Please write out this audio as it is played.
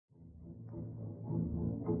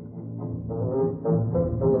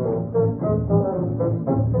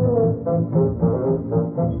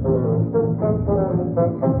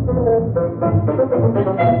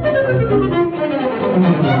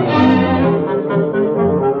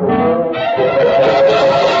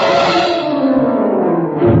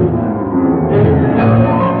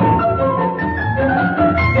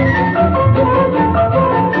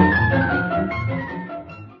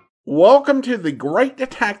Welcome to the Great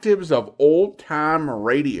Detectives of Old Time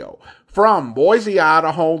Radio. From Boise,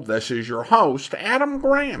 Idaho, this is your host, Adam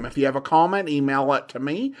Graham. If you have a comment, email it to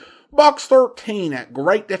me,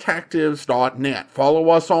 box13@greatdetectives.net. Follow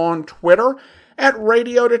us on Twitter at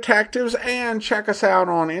Radio Detectives, and check us out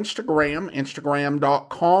on Instagram,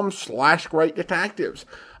 instagram.com/Great Detectives.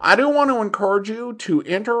 I do want to encourage you to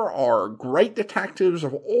enter our Great Detectives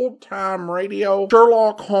of Old Time Radio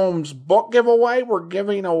Sherlock Holmes book giveaway. We're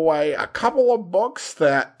giving away a couple of books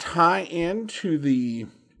that tie into the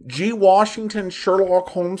G. Washington Sherlock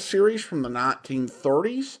Holmes series from the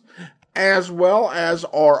 1930s, as well as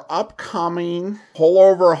our upcoming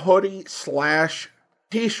pullover hoodie /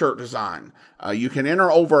 t-shirt design. You can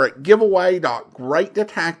enter over at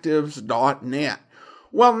giveaway.greatdetectives.net.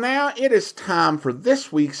 Well, now it is time for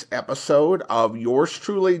this week's episode of Yours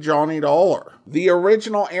Truly, Johnny Dollar. The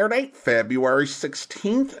original air date, February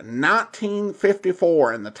 16th,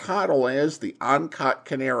 1954, and the title is The Uncut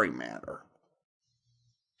Canary Matter.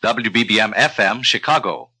 WBBM-FM,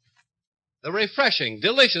 Chicago. The refreshing,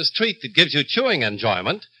 delicious treat that gives you chewing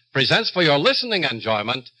enjoyment presents for your listening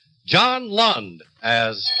enjoyment John Lund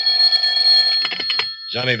as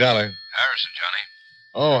Johnny Dollar. Harrison, Johnny.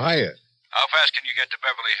 Oh, hiya. How fast can you get to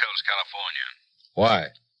Beverly Hills, California?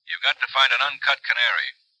 Why? You've got to find an uncut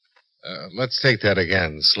canary. Let's take that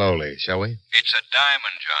again, slowly, shall we? It's a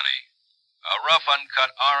diamond, Johnny. A rough,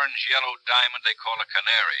 uncut, orange-yellow diamond they call a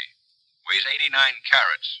canary. Weighs 89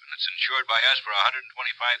 carats, and it's insured by us for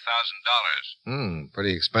 $125,000.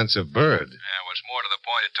 Pretty expensive bird. Yeah, what's more to the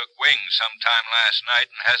point, it took wings sometime last night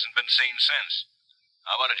and hasn't been seen since.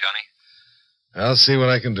 How about it, Johnny? I'll see what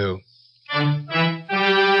I can do.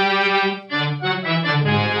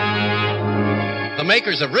 the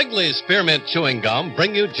makers of Wrigley's Spearmint Chewing Gum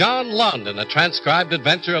bring you John Lund in a transcribed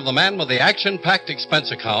adventure of the man with the action-packed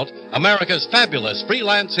expense account, America's fabulous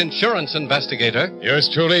freelance insurance investigator. Yours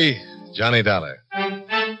truly, Johnny Dollar.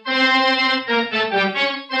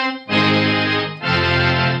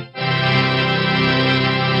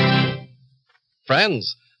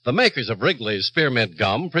 Friends, the makers of Wrigley's Spearmint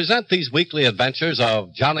Gum present these weekly adventures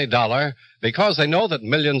of Johnny Dollar because they know that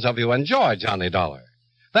millions of you enjoy Johnny Dollar.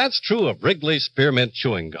 That's true of Wrigley's Spearmint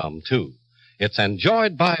Chewing Gum, too. It's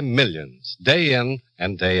enjoyed by millions, day in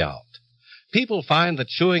and day out. People find that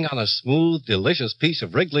chewing on a smooth, delicious piece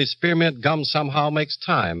of Wrigley's Spearmint Gum somehow makes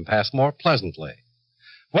time pass more pleasantly.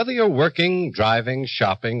 Whether you're working, driving,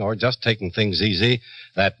 shopping, or just taking things easy,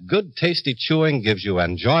 that good, tasty chewing gives you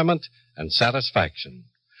enjoyment and satisfaction.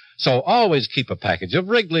 So always keep a package of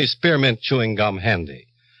Wrigley's Spearmint Chewing Gum handy.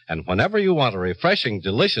 And whenever you want a refreshing,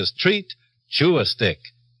 delicious treat, chew a stick.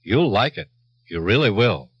 You'll like it. You really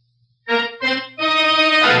will.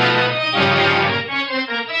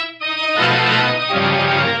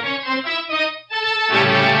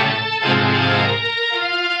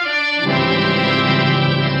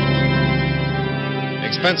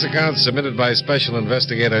 Expense account submitted by Special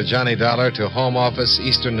Investigator Johnny Dollar to Home Office,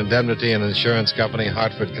 Eastern Indemnity and Insurance Company,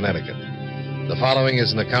 Hartford, Connecticut. The following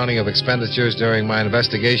is an accounting of expenditures during my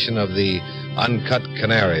investigation of the Uncut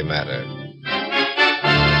Canary matter.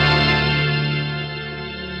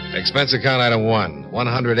 Expense account item 1,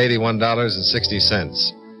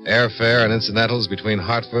 $181.60. Airfare and incidentals between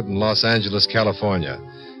Hartford and Los Angeles, California.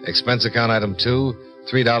 Expense account item 2,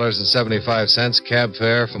 $3.75 cab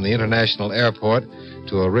fare from the International Airport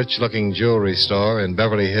to a rich-looking jewelry store in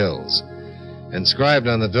Beverly Hills. Inscribed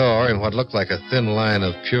on the door in what looked like a thin line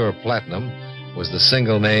of pure platinum was the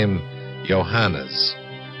single name Johanna's.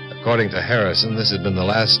 According to Harrison, this had been the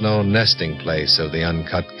last known nesting place of the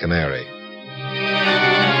Uncut Canary.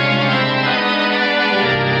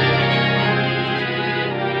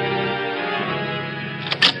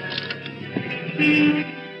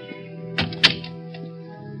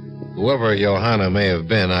 Whoever Johanna may have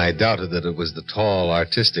been, I doubted that it was the tall,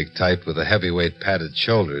 artistic type with the heavyweight padded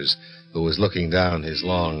shoulders who was looking down his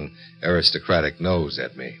long, aristocratic nose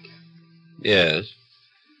at me. Yes?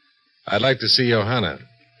 I'd like to see Johanna.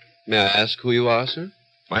 May I ask who you are, sir?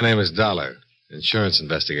 My name is Dollar, insurance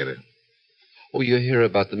investigator. Oh, you're here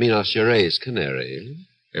about the Minas Gerais Canary.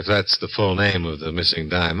 If that's the full name of the missing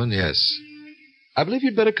diamond, yes. I believe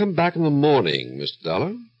you'd better come back in the morning, Mr.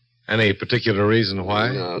 Dollar. Any particular reason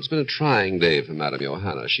why? No, it's been a trying day for Madame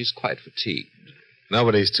Johanna. She's quite fatigued.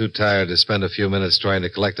 Nobody's too tired to spend a few minutes trying to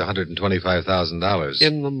collect $125,000.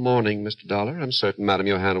 In the morning, Mr. Dollar. I'm certain Madame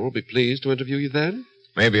Johanna will be pleased to interview you then.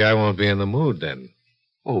 Maybe I won't be in the mood then.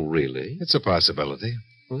 Oh, really? It's a possibility.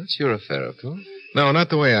 Well, that's your affair, of course. No, not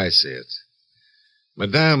the way I see it.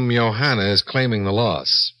 Madame Johanna is claiming the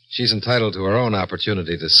loss. She's entitled to her own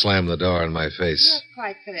opportunity to slam the door in my face. You're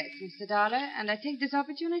quite correct, Mr. Dollar, and I take this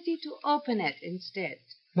opportunity to open it instead.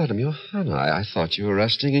 Madam Johanna, I thought you were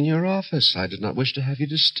resting in your office. I did not wish to have you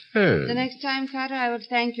disturbed. The next time, Carter, I would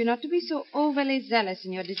thank you not to be so overly zealous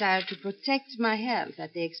in your desire to protect my health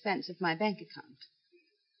at the expense of my bank account.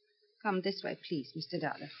 Come this way, please, Mr.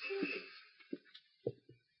 Dollar.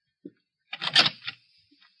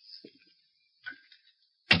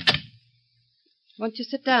 Won't you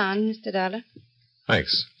sit down, Mr. Dollar?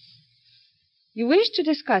 Thanks. You wish to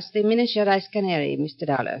discuss the miniaturized canary, Mr.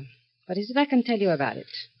 Dollar. What is it I can tell you about it?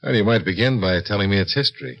 Well, you might begin by telling me its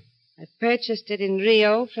history. I purchased it in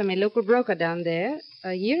Rio from a local broker down there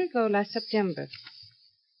a year ago last September.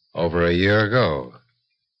 Over a year ago.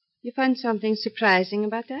 You find something surprising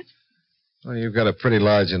about that? Well, you've got a pretty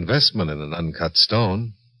large investment in an uncut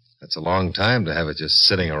stone. That's a long time to have it just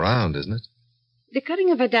sitting around, isn't it? The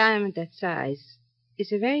cutting of a diamond that size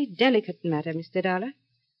is a very delicate matter, Mr. Dollar.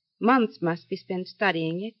 Months must be spent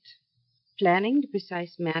studying it, planning the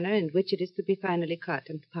precise manner in which it is to be finally cut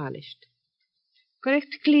and polished.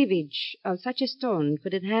 Correct cleavage of such a stone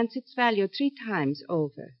could enhance its value 3 times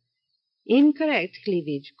over. Incorrect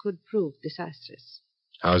cleavage could prove disastrous.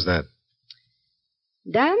 How's that?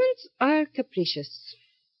 Diamonds are capricious.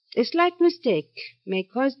 A slight mistake may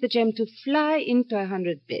cause the gem to fly into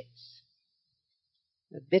 100 bits.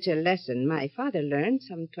 A bitter lesson my father learned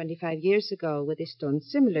some 25 years ago with a stone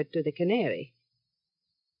similar to the canary.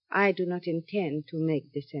 I do not intend to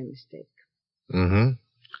make the same mistake.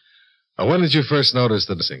 Mm-hmm. When did you first notice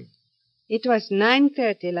the missing? It was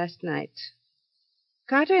 9:30 last night.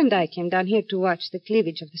 Carter and I came down here to watch the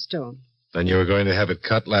cleavage of the stone. Then you were going to have it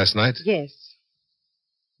cut last night? Yes.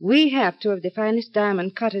 We have 2 of the finest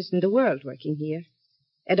diamond cutters in the world working here,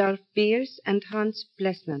 Adolf Beers and Hans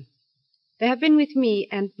Blessman. They have been with me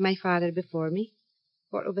and my father before me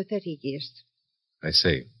for over 30 years. I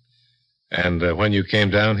see. And when you came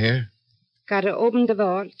down here? Carter opened the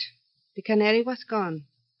vault. The canary was gone.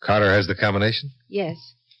 Carter has the combination?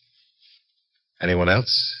 Yes. Anyone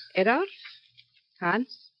else? Adolf,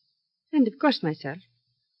 Hans, and of course myself.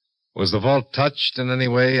 Was the vault touched in any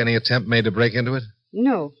way? Any attempt made to break into it?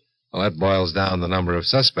 No. Well, that boils down the number of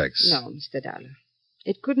suspects. No, Mr. Dollar.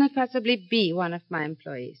 It could not possibly be one of my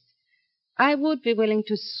employees. I would be willing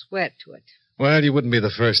to swear to it. Well, you wouldn't be the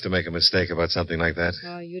first to make a mistake about something like that.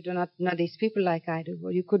 Oh, you do not know these people like I do,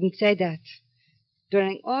 or you couldn't say that.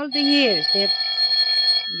 During all the years they have...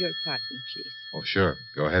 Your pardon, please. Oh, sure.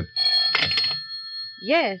 Go ahead.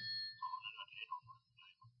 Yes.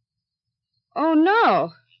 Oh,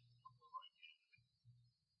 no.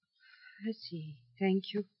 I see.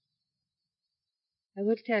 Thank you. I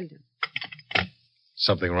will tell them.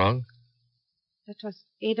 Something wrong? That was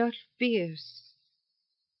Adolf Beers.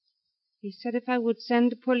 He said if I would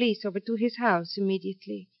send the police over to his house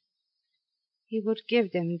immediately, he would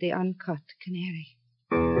give them the uncut canary.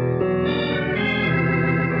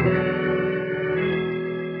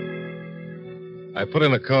 I put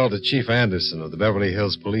in a call to Chief Anderson of the Beverly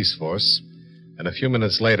Hills Police Force, and a few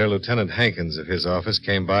minutes later, Lieutenant Hankins of his office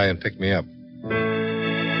came by and picked me up.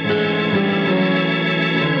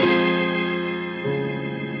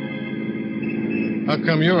 How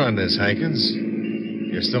come you're on this, Hankins?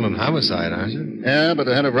 You're still in homicide, aren't you? Yeah, but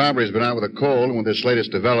the head of robbery's been out with a cold, and with this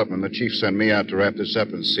latest development, the chief sent me out to wrap this up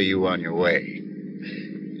and see you on your way.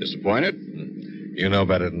 Disappointed? You know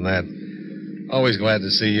better than that. Always glad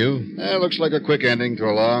to see you. Looks like a quick ending to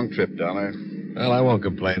a long trip, Dollar. Well, I won't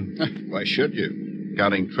complain. Why should you?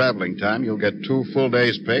 Counting traveling time, you'll get 2 full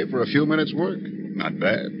days' pay for a few minutes' work. Not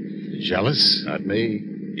bad. Jealous? Not me.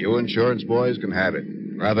 You insurance boys can have it.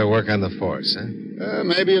 Rather work on the force, huh?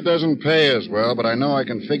 Maybe it doesn't pay as well, but I know I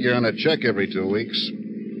can figure on a check every 2 weeks.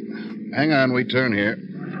 Hang on, we turn here.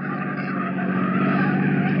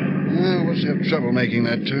 We'll have trouble making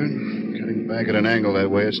that turn. Cutting back at an angle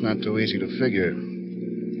that way, it's not too easy to figure.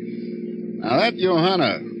 Now, that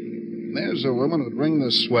Johanna, there's a woman who'd wring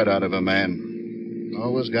the sweat out of a man.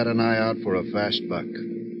 Always got an eye out for a fast buck.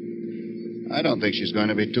 I don't think she's going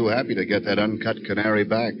to be too happy to get that uncut canary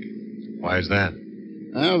back. Why is that?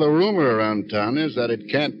 Well, the rumor around town is that it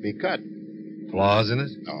can't be cut. Flaws in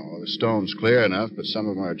it? Oh, the stone's clear enough, but some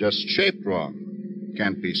of them are just shaped wrong.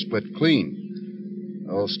 Can't be split clean.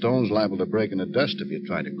 The whole stone's liable to break into dust if you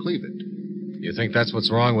try to cleave it. You think that's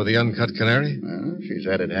what's wrong with the uncut canary? Well, she's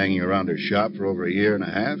had it hanging around her shop for over a year and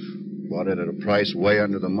a half. Bought it at a price way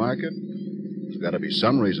under the market. There's got to be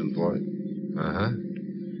some reason for it. Uh-huh.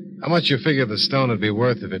 How much you figure the stone would be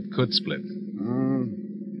worth if it could split?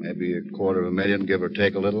 Maybe $250,000, give or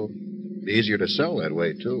take a little. Be easier to sell that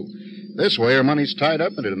way, too. This way, her money's tied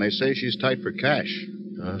up in it, and they say she's tight for cash.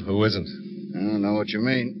 Who isn't? I don't know what you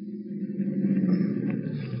mean.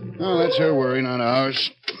 Oh, that's her worry, not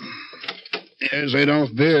ours. Here's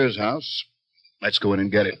Adolph Beer's house. Let's go in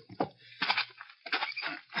and get it.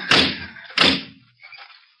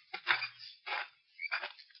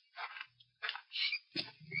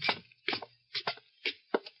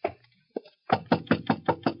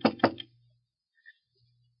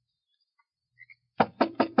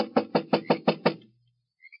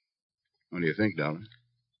 What do you think, Dollar?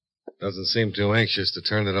 Doesn't seem too anxious to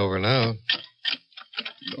turn it over now.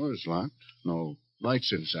 Door's locked. No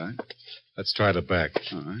lights inside. Let's try the back.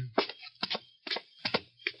 All right.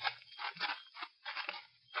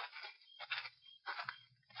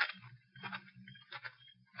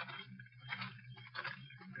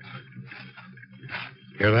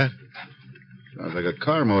 Hear that? Sounds like a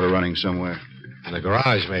car motor running somewhere. In the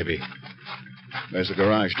garage, maybe. There's the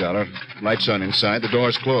garage, Dollar. Lights on inside. The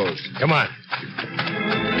door's closed. Come on.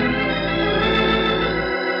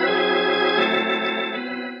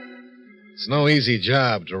 It's no easy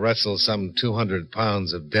job to wrestle some 200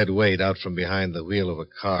 pounds of dead weight out from behind the wheel of a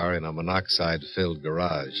car in a monoxide-filled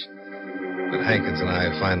garage. But Hankins and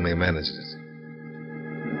I finally managed it.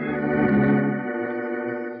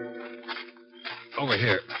 Over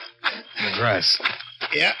here. In the grass.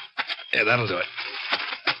 Yeah. Yeah, that'll do it.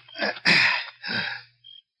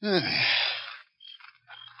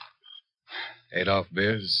 Adolph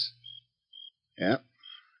Beers? Yeah.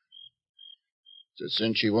 It's a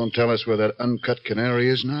cinch she won't tell us where that uncut Canary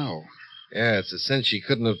is now. Yeah, it's a cinch she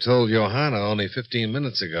couldn't have told Johanna only 15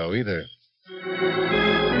 minutes ago, either.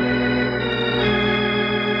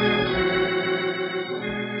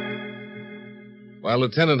 While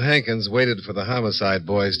Lieutenant Hankins waited for the homicide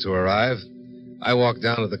boys to arrive, I walked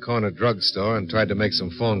down to the corner drugstore and tried to make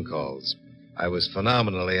some phone calls. I was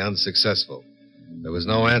phenomenally unsuccessful. There was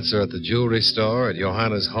no answer at the jewelry store, at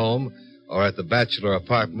Johanna's home, or at the bachelor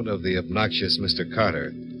apartment of the obnoxious Mr.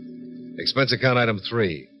 Carter. Expense account item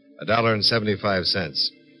 3, $1.75.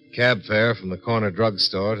 Cab fare from the corner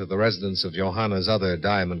drugstore to the residence of Johanna's other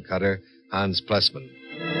diamond cutter, Hans Plessman.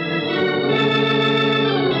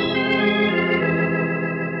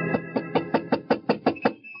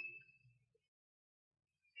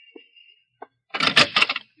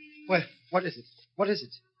 Well, what is it? What is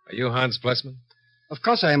it? Are you Hans Plessman? Of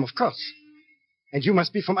course I am, of course. And you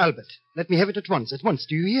must be from Albert. Let me have it at once,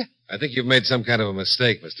 do you hear? I think you've made some kind of a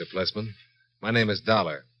mistake, Mr. Plessman. My name is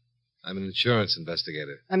Dollar. I'm an insurance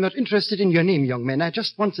investigator. I'm not interested in your name, young man. I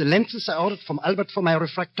just want the lenses I ordered from Albert for my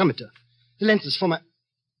refractometer. The lenses for my...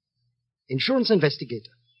 Insurance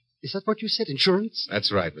investigator. Is that what you said, insurance?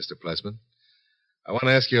 That's right, Mr. Plessman. I want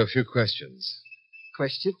to ask you a few questions.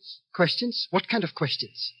 Questions? Questions? What kind of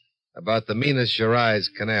questions? About the Minas Gerais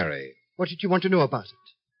Canary. What did you want to know about it?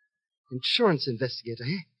 Insurance investigator,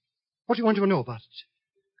 eh? What do you want to know about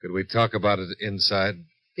it? Could we talk about it inside?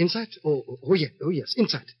 Inside? Oh, yes,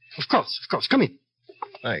 inside. Of course. Come in.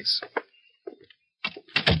 Thanks.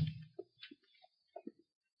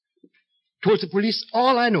 Told the police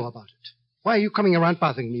all I know about it. Why are you coming around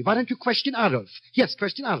bothering me? Why don't you question Adolf? Yes,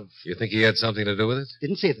 question Adolf. You think he had something to do with it?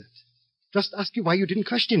 Didn't say that. Just ask you why you didn't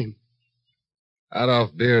question him.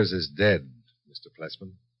 Adolph Beers is dead, Mr.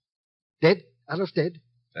 Plessman. Dead? Adolf dead?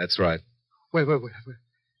 That's right. Well.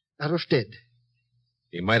 Adolf dead.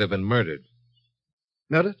 He might have been murdered.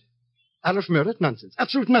 Murdered? Adolf murdered? Nonsense.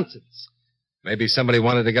 Absolute nonsense. Maybe somebody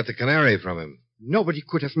wanted to get the canary from him. Nobody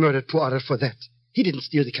could have murdered poor Adolf for that. He didn't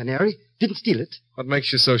steal the canary. Didn't steal it. What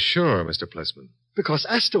makes you so sure, Mr. Plessman? Because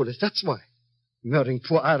I stole it, that's why. Murdering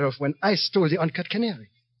poor Adolf when I stole the uncut canary.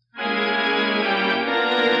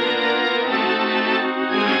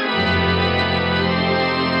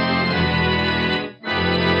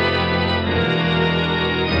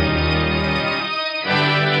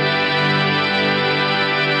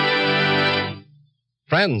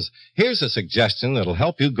 Friends, here's a suggestion that'll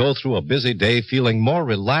help you go through a busy day feeling more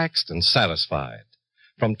relaxed and satisfied.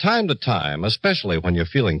 From time to time, especially when you're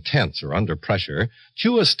feeling tense or under pressure,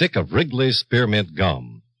 chew a stick of Wrigley's Spearmint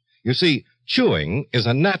Gum. You see, chewing is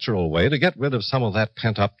a natural way to get rid of some of that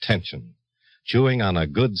pent-up tension. Chewing on a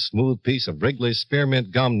good, smooth piece of Wrigley's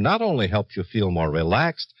Spearmint Gum not only helps you feel more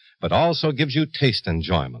relaxed, but also gives you taste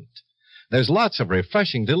enjoyment. There's lots of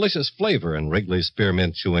refreshing, delicious flavor in Wrigley's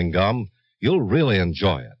Spearmint Chewing Gum. You'll really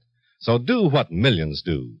enjoy it. So do what millions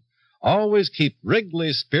do. Always keep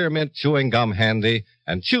Wrigley's Spearmint Chewing Gum handy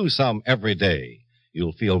and chew some every day.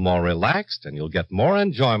 You'll feel more relaxed and you'll get more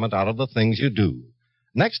enjoyment out of the things you do.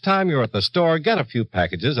 Next time you're at the store, get a few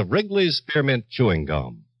packages of Wrigley's Spearmint Chewing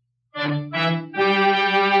Gum.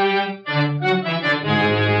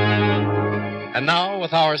 And now,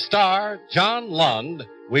 with our star, John Lund,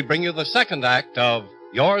 we bring you the second act of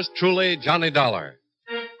Yours Truly, Johnny Dollar.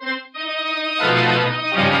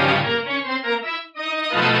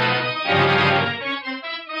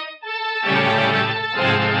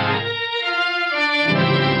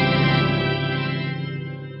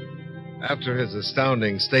 After his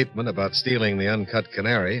astounding statement about stealing the Uncut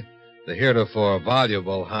Canary, the heretofore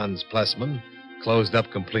voluble Hans Plessman closed up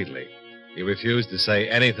completely. He refused to say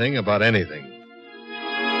anything about anything.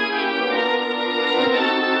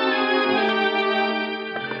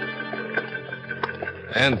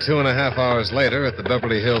 And 2.5 hours later, at the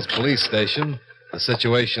Beverly Hills police station, the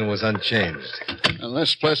situation was unchanged.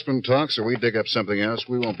 Unless Plessman talks or we dig up something else,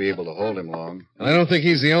 we won't be able to hold him long. And I don't think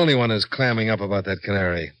he's the only one who's clamming up about that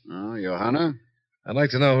canary. Oh, Johanna? I'd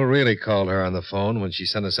like to know who really called her on the phone when she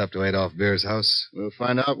sent us up to Adolf Beer's house. We'll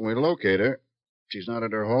find out when we locate her. She's not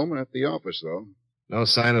at her home and at the office, though. No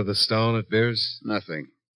sign of the stone at Beer's? Nothing.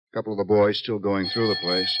 A couple of the boys still going through the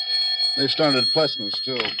place. They've started at Plessman's,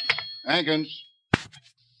 too. Hankins.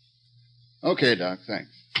 Okay, Doc, thanks.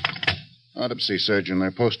 Autopsy surgeon, they're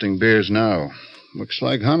posting Beers now. Looks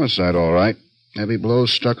like homicide, all right. Heavy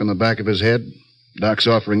blows struck on the back of his head. Doc's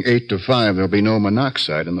offering 8 to 5. There'll be no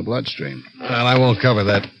monoxide in the bloodstream. Well, I won't cover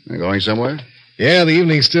that. You going somewhere? Yeah, the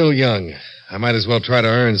evening's still young. I might as well try to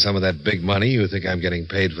earn some of that big money. You think I'm getting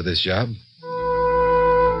paid for this job?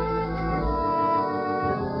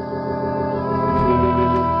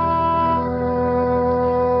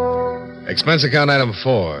 Expense account item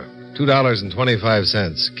 4.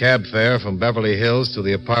 $2.25. Cab fare from Beverly Hills to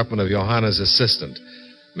the apartment of Johanna's assistant,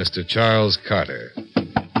 Mr. Charles Carter.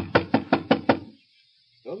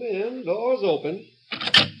 Come in. Door's open.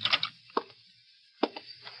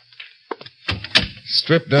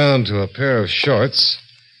 Stripped down to a pair of shorts,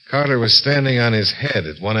 Carter was standing on his head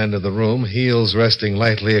at one end of the room, heels resting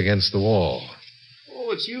lightly against the wall. Oh,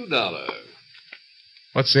 it's you, Dollar.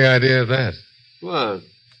 What's the idea of that? What?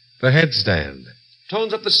 The headstand.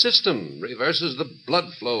 Tones up the system, reverses the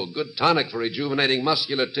blood flow, good tonic for rejuvenating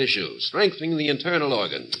muscular tissue, strengthening the internal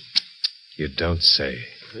organs. You don't say.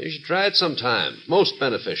 You should try it sometime. Most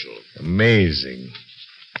beneficial. Amazing.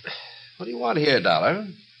 What do you want here, Dollar?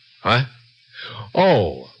 What?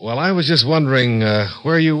 Oh, well, I was just wondering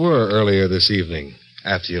where you were earlier this evening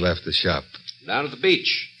after you left the shop. Down at the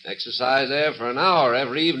beach. Exercise there for an hour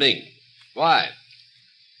every evening. Why?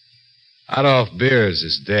 Adolf Beers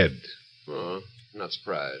is dead. Oh, not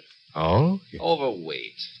surprised. Oh?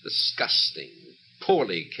 Overweight, disgusting,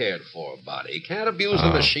 poorly cared for body. Can't abuse the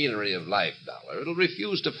machinery of life, Dollar. It'll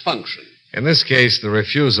refuse to function. In this case, the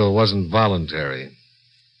refusal wasn't voluntary.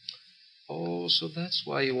 Oh, so that's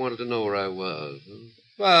why you wanted to know where I was. Huh?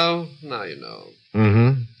 Well, now you know.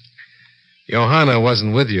 Mm-hmm. Johanna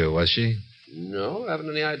wasn't with you, was she? No, I haven't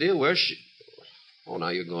any idea where she... Oh, now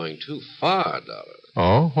you're going too far, Dollar.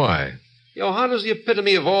 Oh, why? Johanna's the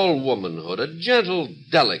epitome of all womanhood, a gentle,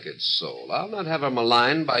 delicate soul. I'll not have her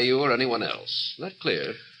maligned by you or anyone else. Is that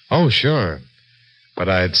clear? Oh, sure. But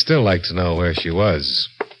I'd still like to know where she was.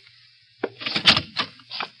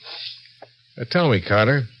 Tell me,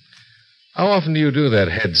 Carter, how often do you do that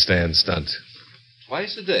headstand stunt?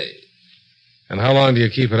 Twice a day. And how long do you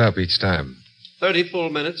keep it up each time? 30 full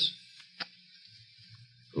minutes.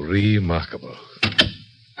 Remarkable.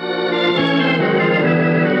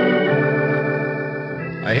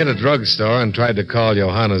 I hit a drugstore and tried to call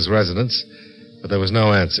Johanna's residence, but there was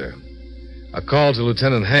no answer. A call to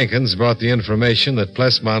Lieutenant Hankins brought the information that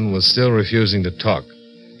Plessman was still refusing to talk,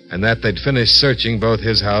 and that they'd finished searching both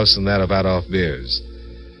his house and that of Adolf Beers.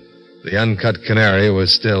 The Uncut Canary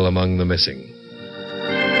was still among the missing.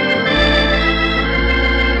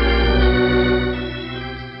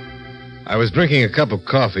 I was drinking a cup of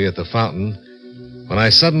coffee at the fountain when I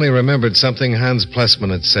suddenly remembered something Hans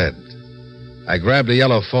Plessman had said. I grabbed a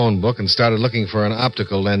yellow phone book and started looking for an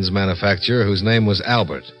optical lens manufacturer whose name was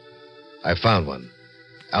Albert. I found one.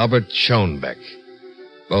 Albert Schoenbeck.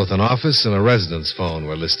 Both an office and a residence phone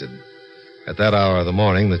were listed. At that hour of the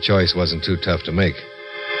morning, the choice wasn't too tough to make. Yeah,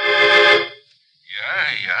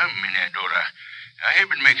 Mynheer Dora. I have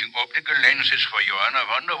been making optical lenses for Johanna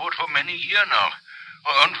Vandervoort for many years now.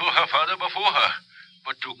 And for her father before her.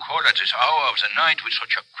 But to call at this hour of the night with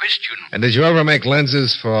such a question... And did you ever make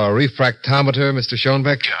lenses for a refractometer, Mr.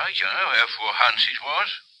 Schoenbeck? Yeah, for Hans it was.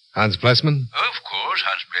 Hans Plessman? Of course,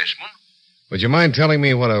 Hans Plessman. Would you mind telling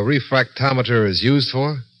me what a refractometer is used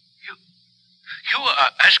for? You are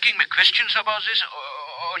asking me questions about this,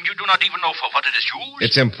 and you do not even know for what it is used?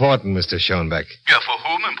 It's important, Mr. Schoenbeck. Yeah, for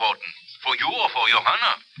whom important? For you or for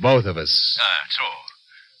Johanna? Both of us. So.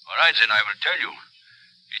 All right, then I will tell you.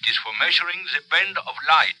 It is for measuring the bend of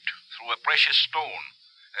light through a precious stone.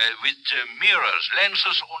 With mirrors,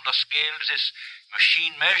 lenses on the scale, this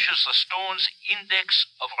machine measures the stone's index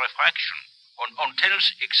of refraction and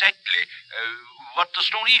tells exactly what the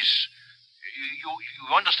stone is.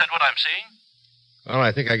 You understand what I'm saying? Well,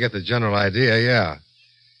 I think I get the general idea, yeah.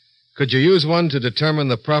 Could you use one to determine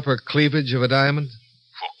the proper cleavage of a diamond?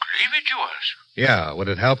 For cleavage, you ask? Yeah, would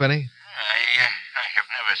it help any? I have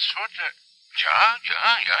never thought that.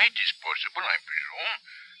 Yeah, it is possible, I presume.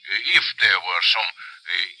 If there were some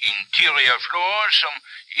interior flaws, some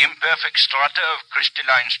imperfect strata of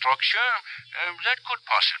crystalline structure, that could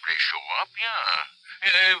possibly show up, yeah.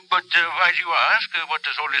 But why do you ask? What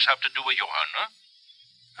does all this have to do with Johanna?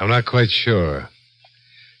 I'm not quite sure.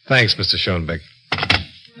 Thanks, Mr. Schoenbeck.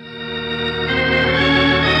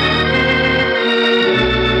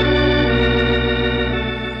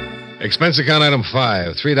 Expense account item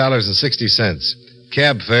 5, $3.60.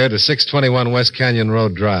 Cab fare to 621 West Canyon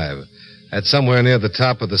Road Drive. That's somewhere near the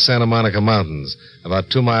top of the Santa Monica Mountains, about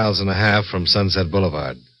 2.5 miles from Sunset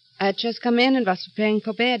Boulevard. I'd just come in and was preparing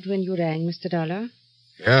for bed when you rang, Mr. Dollar.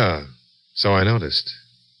 Yeah, so I noticed.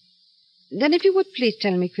 Then if you would please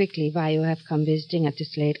tell me quickly why you have come visiting at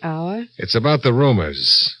this late hour. It's about the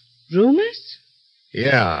rumors. Rumors?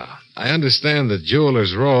 Yeah, I understand that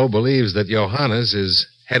Jeweler's Row believes that Johannes is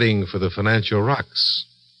heading for the financial rocks.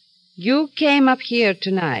 You came up here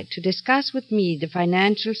tonight to discuss with me the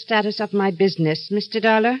financial status of my business, Mr.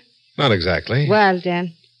 Dollar? Not exactly. Well,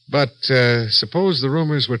 then. But suppose the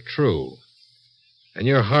rumors were true, and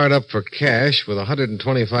you're hard up for cash with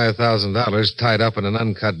 $125,000 tied up in an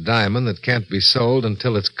uncut diamond that can't be sold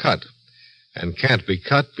until it's cut, and can't be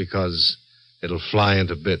cut because it'll fly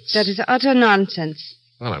into bits. That is utter nonsense.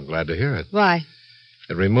 Well, I'm glad to hear it. Why?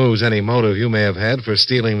 It removes any motive you may have had for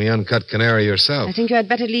stealing the uncut canary yourself. I think you had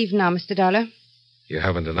better leave now, Mr. Dollar. You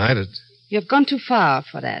haven't denied it. You have gone too far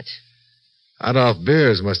for that. Adolf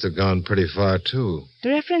Beers must have gone pretty far, too. The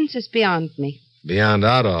reference is beyond me. Beyond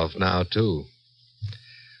Adolf now, too.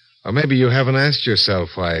 Or maybe you haven't asked yourself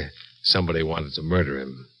why somebody wanted to murder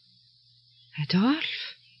him. Adolf?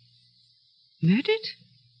 Murdered?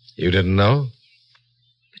 You didn't know?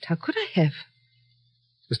 But how could I have?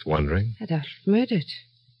 Just wondering. Adolf murdered.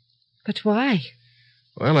 But why?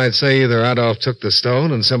 Well, I'd say either Adolf took the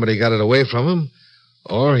stone and somebody got it away from him,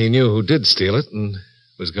 or he knew who did steal it and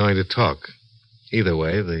was going to talk. Either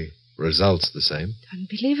way, the result's the same.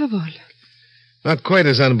 Unbelievable. Not quite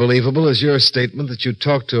as unbelievable as your statement that you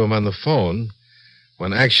talked to him on the phone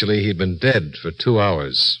when actually he'd been dead for 2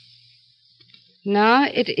 hours. Now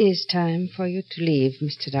it is time for you to leave,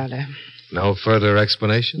 Mr. Dollar. No further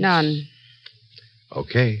explanations? None.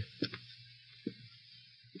 Okay.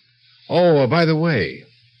 Oh, by the way,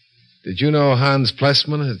 did you know Hans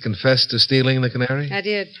Plessman had confessed to stealing the canary? I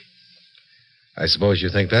did. I suppose you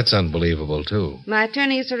think that's unbelievable, too. My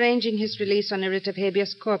attorney is arranging his release on a writ of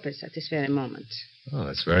habeas corpus at this very moment. Oh,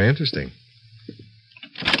 that's very interesting.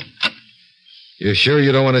 You sure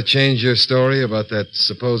you don't want to change your story about that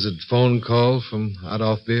supposed phone call from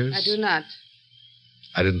Adolf Beers? I do not.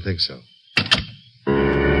 I didn't think so.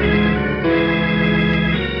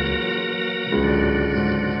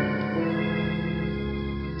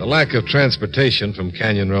 The lack of transportation from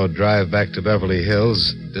Canyon Road Drive back to Beverly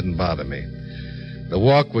Hills didn't bother me. The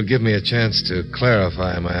walk would give me a chance to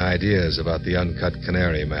clarify my ideas about the uncut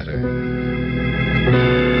canary matter.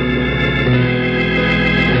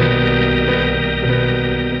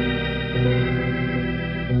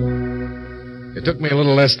 It took me a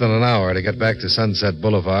little less than an hour to get back to Sunset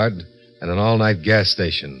Boulevard and an all-night gas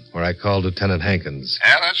station where I called Lieutenant Hankins.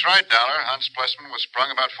 Yeah, that's right, Dollar. Hans Plessman was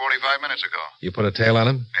sprung about 45 minutes ago. You put a tail on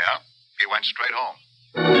him? Yeah, he went straight home.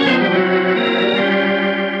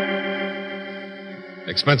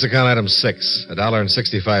 Expense account item 6,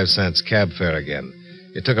 $1.65, cab fare again.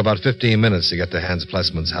 It took about 15 minutes to get to Hans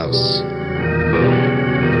Plessman's house.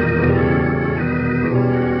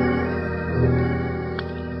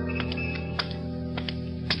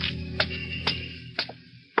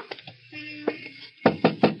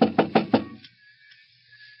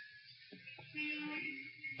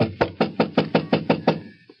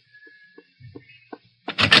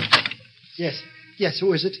 Yes,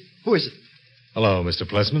 who is it? Who is it? Hello, Mr.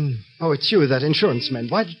 Plessman. Oh, it's you, that insurance man.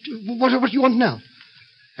 What do you want now?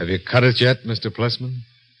 Have you cut it yet, Mr. Plessman?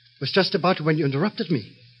 It was just about when you interrupted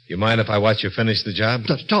me. You mind if I watch you finish the job?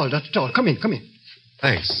 Not at all, not at all. Come in.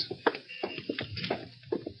 Thanks.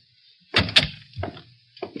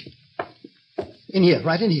 In here,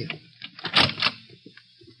 right in here.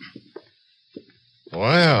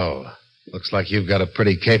 Well, looks like you've got a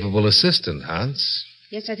pretty capable assistant, Hans.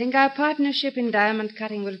 Yes, I think our partnership in diamond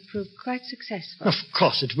cutting will prove quite successful. Of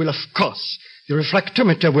course it will, of course. The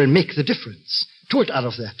refractometer will make the difference. Told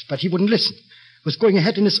Adolf that, but he wouldn't listen. Was going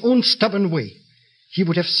ahead in his own stubborn way. He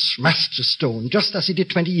would have smashed the stone, just as he did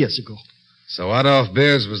 20 years ago. So Adolf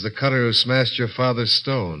Beers was the cutter who smashed your father's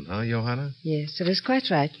stone, huh, Johanna? Yes, that is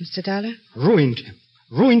quite right, Mr. Dollar. Ruined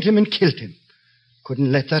him and killed him.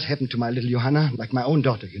 Couldn't let that happen to my little Johanna, like my own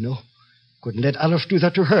daughter, you know. Couldn't let Adolf do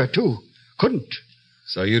that to her, too. Couldn't.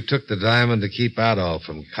 So you took the diamond to keep Adolf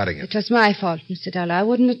from cutting it. It was my fault, Mr. Dollar. I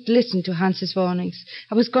wouldn't have listened to Hans's warnings.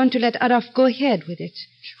 I was going to let Adolf go ahead with it.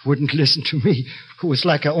 She wouldn't listen to me, who was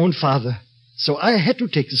like her own father. So I had to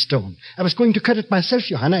take the stone. I was going to cut it myself,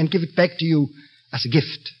 Johanna, and give it back to you as a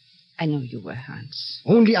gift. I know you were, Hans.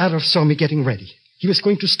 Only Adolf saw me getting ready. He was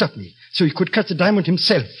going to stop me, so he could cut the diamond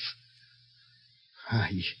himself.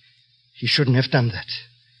 He shouldn't have done that.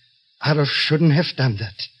 Adolf shouldn't have done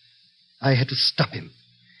that. I had to stop him.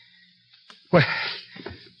 Well,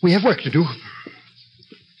 we have work to do.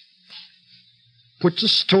 Put the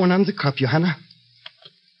stone on the cup, Johanna.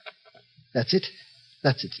 That's it.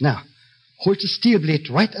 That's it. Now, hold the steel blade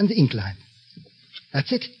right on the ink line.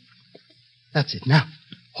 That's it. That's it. Now,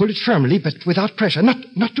 hold it firmly, but without pressure.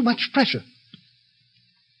 Not too much pressure.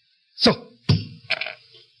 So.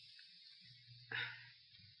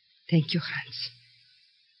 Thank you, Hans.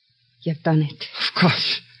 You've done it. Of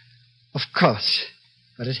course. Of course.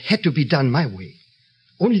 But it had to be done my way.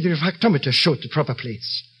 Only the refractometer showed the proper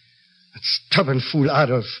place. That stubborn fool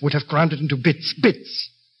Adolf would have ground it into bits.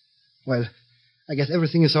 Well, I guess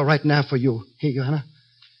everything is all right now for you. Here, Johanna.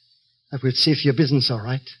 I will save your business all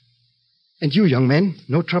right. And you, young man,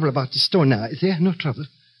 no trouble about the stone now, is there? No trouble?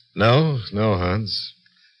 No, Hans.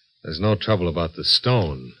 There's no trouble about the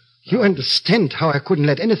stone. You understand how I couldn't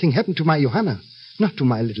let anything happen to my Johanna. Not to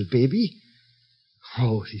my little baby.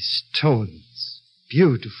 Oh, these stones.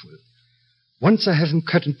 Beautiful. Once I have them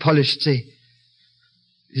cut and polished, the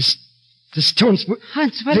stones will...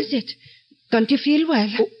 Hans, what is it? Don't you feel well?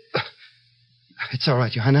 Oh, it's all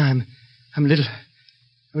right, Johanna. I'm a little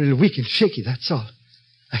weak and shaky, that's all.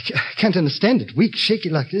 I can't understand it. Weak, shaky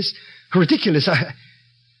like this. Ridiculous. I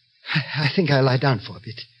think I'll lie down for a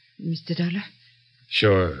bit. Mr. Dollar?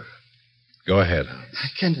 Sure. Go ahead, Hans. I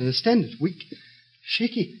can't understand it. Weak,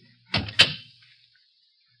 shaky.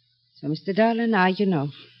 So, Mr. Dollar, now you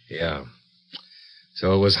know. Yeah.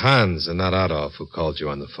 So it was Hans and not Adolf who called you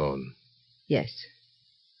on the phone. Yes.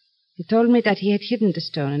 He told me that he had hidden the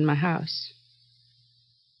stone in my house,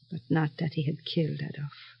 but not that he had killed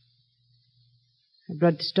Adolf. I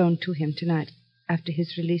brought the stone to him tonight after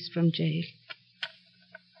his release from jail.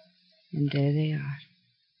 And there they are.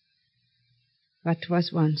 What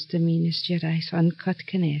was once the meanest Jedi's uncut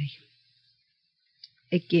canary.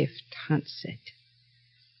 A gift, Hans said.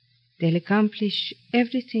 They'll accomplish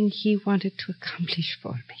everything he wanted to accomplish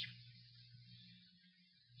for me.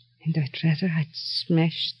 And I'd rather I'd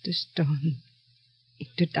smashed the stone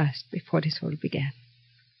into dust before this all began.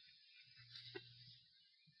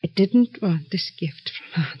 I didn't want this gift from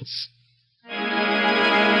Hans.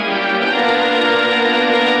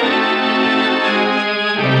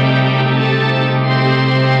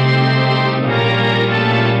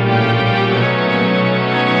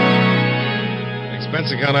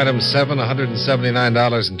 Expense account item 7,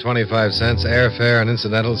 $179.25, airfare and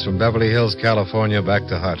incidentals from Beverly Hills, California, back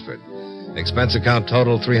to Hartford. Expense account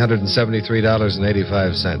total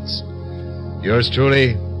 $373.85. Yours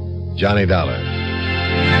truly, Johnny Dollar.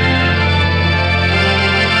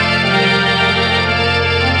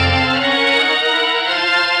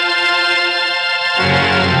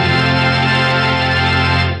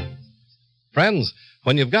 Friends,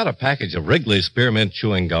 when you've got a package of Wrigley's Spearmint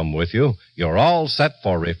Chewing Gum with you, you're all set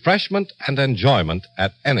for refreshment and enjoyment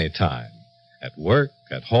at any time. At work,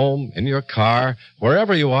 at home, in your car,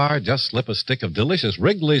 wherever you are, just slip a stick of delicious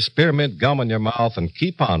Wrigley's Spearmint Gum in your mouth and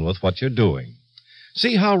keep on with what you're doing.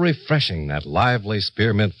 See how refreshing that lively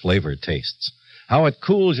spearmint flavor tastes, how it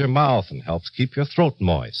cools your mouth and helps keep your throat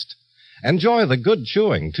moist. Enjoy the good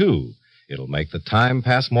chewing, too. It'll make the time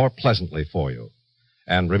pass more pleasantly for you.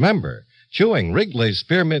 And remember, chewing Wrigley's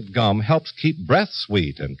Spearmint Gum helps keep breath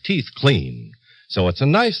sweet and teeth clean. So it's a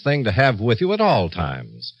nice thing to have with you at all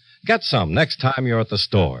times. Get some next time you're at the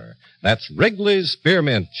store. That's Wrigley's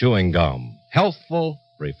Spearmint Chewing Gum. Healthful,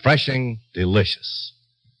 refreshing, delicious.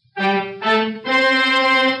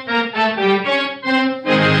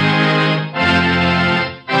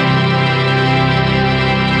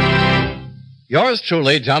 Yours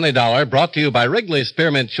truly, Johnny Dollar, brought to you by Wrigley's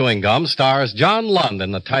Spearmint Chewing Gum, stars John Lund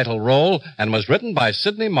in the title role and was written by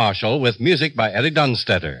Sidney Marshall with music by Eddie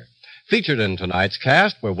Dunstetter. Featured in tonight's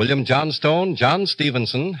cast were William Johnstone, John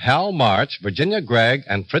Stevenson, Hal March, Virginia Gregg,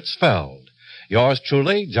 and Fritz Feld. Yours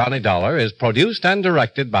truly, Johnny Dollar, is produced and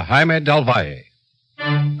directed by Jaime Del Valle.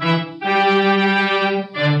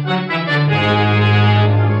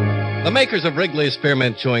 The makers of Wrigley's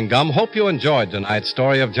Spearmint Chewing Gum hope you enjoyed tonight's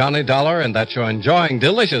story of Johnny Dollar and that you're enjoying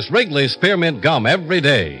delicious Wrigley's Spearmint Gum every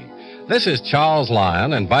day. This is Charles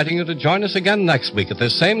Lyon inviting you to join us again next week at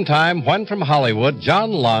this same time when from Hollywood,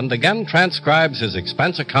 John Lund again transcribes his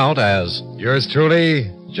expense account as Yours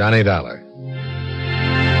truly, Johnny Dollar.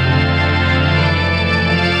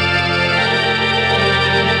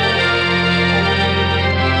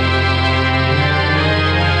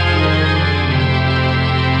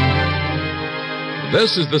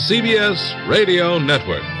 This is the CBS Radio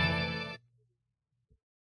Network.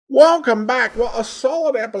 Welcome back. Well, a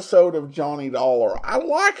solid episode of Johnny Dollar. I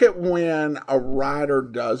like it when a writer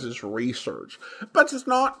does his research, but it's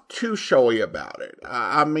not too showy about it.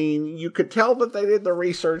 I mean, you could tell that they did the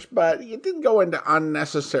research, but it didn't go into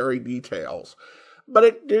unnecessary details. But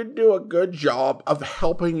it did do a good job of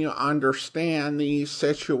helping you understand the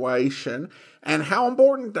situation and how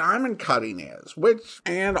important diamond cutting is,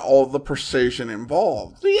 and all the precision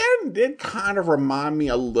involved. The end did kind of remind me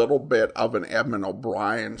a little bit of an Edmund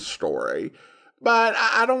O'Brien story, but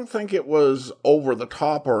I don't think it was over the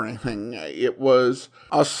top or anything. It was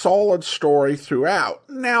a solid story throughout.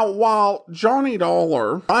 Now, while Johnny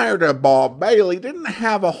Dollar, prior to Bob Bailey, didn't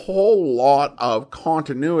have a whole lot of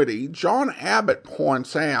continuity, John Abbott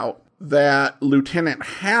points out that Lieutenant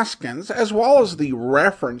Haskins, as well as the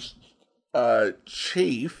referenced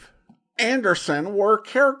Chief Anderson, were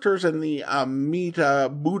characters in the Amita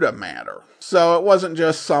Buddha matter. So it wasn't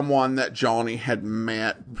just someone that Johnny had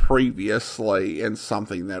met previously in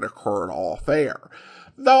something that occurred off air.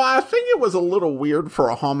 Though I think it was a little weird for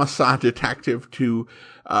a homicide detective to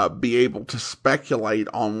be able to speculate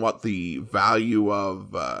on what the value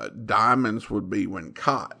of diamonds would be when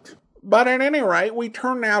cut. But at any rate, we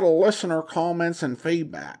turn now to listener comments and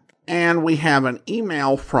feedback. And we have an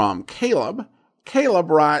email from Caleb. Caleb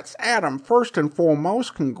writes, Adam, first and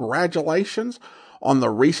foremost, congratulations on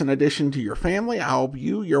the recent addition to your family. I hope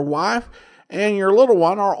you, your wife, and your little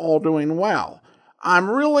one are all doing well. I'm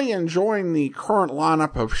really enjoying the current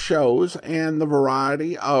lineup of shows and the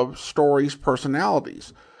variety of stories'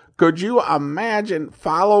 personalities. Could you imagine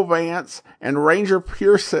Philo Vance and Ranger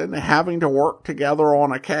Pearson having to work together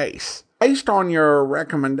on a case? Based on your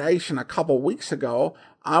recommendation a couple weeks ago,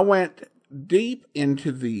 I went deep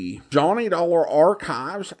into the Johnny Dollar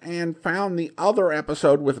archives and found the other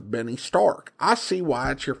episode with Benny Stark. I see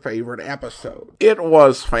why it's your favorite episode. It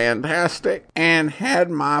was fantastic and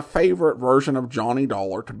had my favorite version of Johnny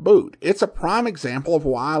Dollar to boot. It's a prime example of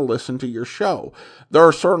why I listen to your show. There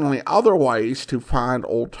are certainly other ways to find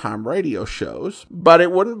old-time radio shows, but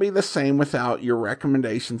it wouldn't be the same without your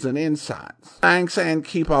recommendations and insights. Thanks, and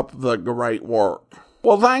keep up the great work.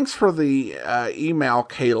 Well, thanks for the email,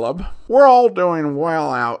 Caleb. We're all doing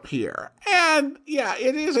well out here. And, yeah,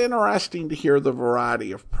 it is interesting to hear the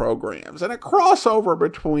variety of programs. And a crossover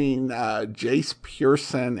between Jace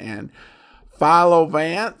Pearson and Philo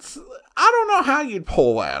Vance, I don't know how you'd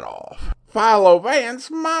pull that off. Philo Vance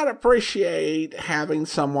might appreciate having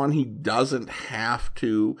someone he doesn't have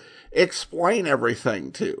to explain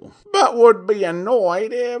everything to, but would be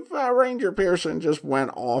annoyed if Ranger Pearson just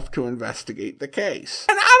went off to investigate the case.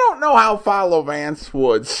 And I don't know how Philo Vance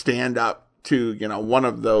would stand up to, one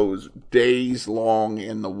of those days long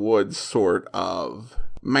in the woods sort of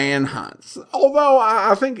manhunts. Although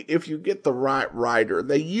I think if you get the right writer,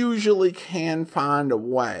 they usually can find a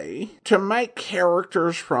way to make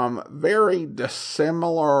characters from very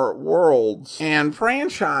dissimilar worlds and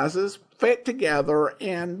franchises fit together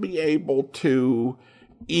and be able to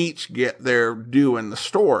each get their due in the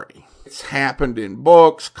story. It's happened in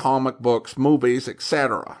books, comic books, movies,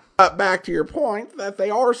 etc. But back to your point that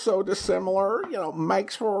they are so dissimilar,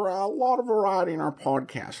 makes for a lot of variety in our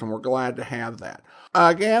podcast, and we're glad to have that.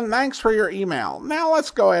 Again, thanks for your email. Now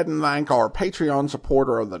let's go ahead and thank our Patreon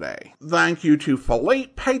supporter of the day. Thank you to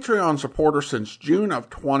Philippe, Patreon supporter since June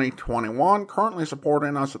of 2021, currently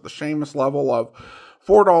supporting us at the Seamus level of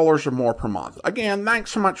 $4 or more per month. Again,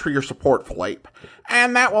 thanks so much for your support, Philippe.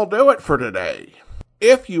 And that will do it for today.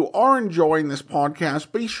 If you are enjoying this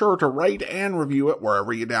podcast, be sure to rate and review it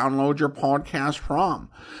wherever you download your podcast from.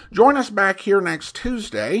 Join us back here next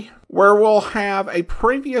Tuesday, where we'll have a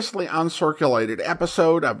previously uncirculated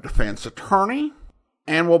episode of Defense Attorney,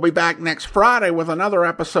 And we'll be back next Friday with another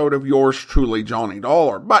episode of yours truly, Johnny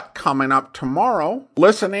Dollar. But coming up tomorrow,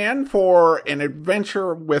 listen in for an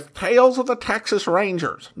adventure with Tales of the Texas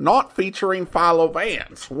Rangers, not featuring Philo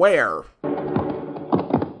Vance, where...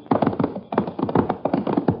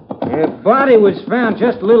 The body was found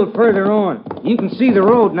just a little further on. You can see the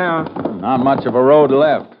road now. Not much of a road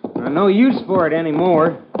left. No use for it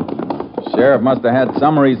anymore. Sheriff must have had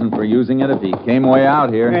some reason for using it if he came way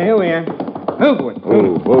out here. Here we are. Oh, boy.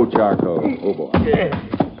 Oh, Charco. Oh, boy.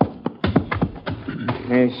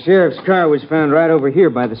 The sheriff's car was found right over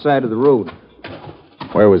here by the side of the road.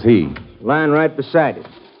 Where was he? Lying right beside it.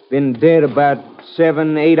 Been dead about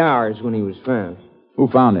 7-8 hours when he was found. Who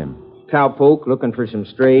found him? Cowpoke looking for some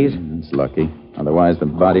strays. That's lucky. Otherwise, the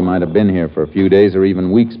body might have been here for a few days or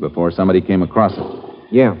even weeks before somebody came across it.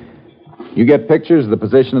 Yeah. You get pictures of the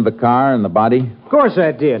position of the car and the body? Of course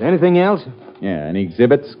I did. Anything else? Yeah, any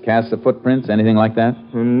exhibits, casts of footprints, anything like that?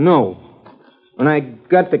 No. When I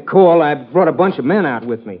got the call, I brought a bunch of men out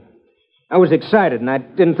with me. I was excited, and I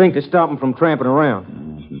didn't think to stop them from tramping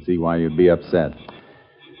around. I can see why you'd be upset.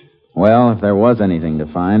 Well, if there was anything to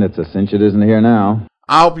find, it's a cinch it isn't here now.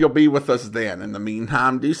 I hope you'll be with us then. In the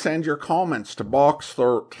meantime, do send your comments to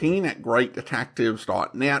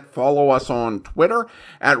box13@greatdetectives.net. Follow us on Twitter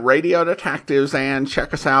 @Radio Detectives and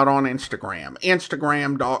check us out on Instagram.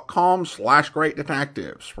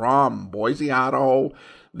 Instagram.com/greatdetectives. From Boise, Idaho,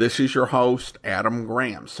 this is your host, Adam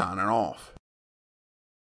Graham, signing off.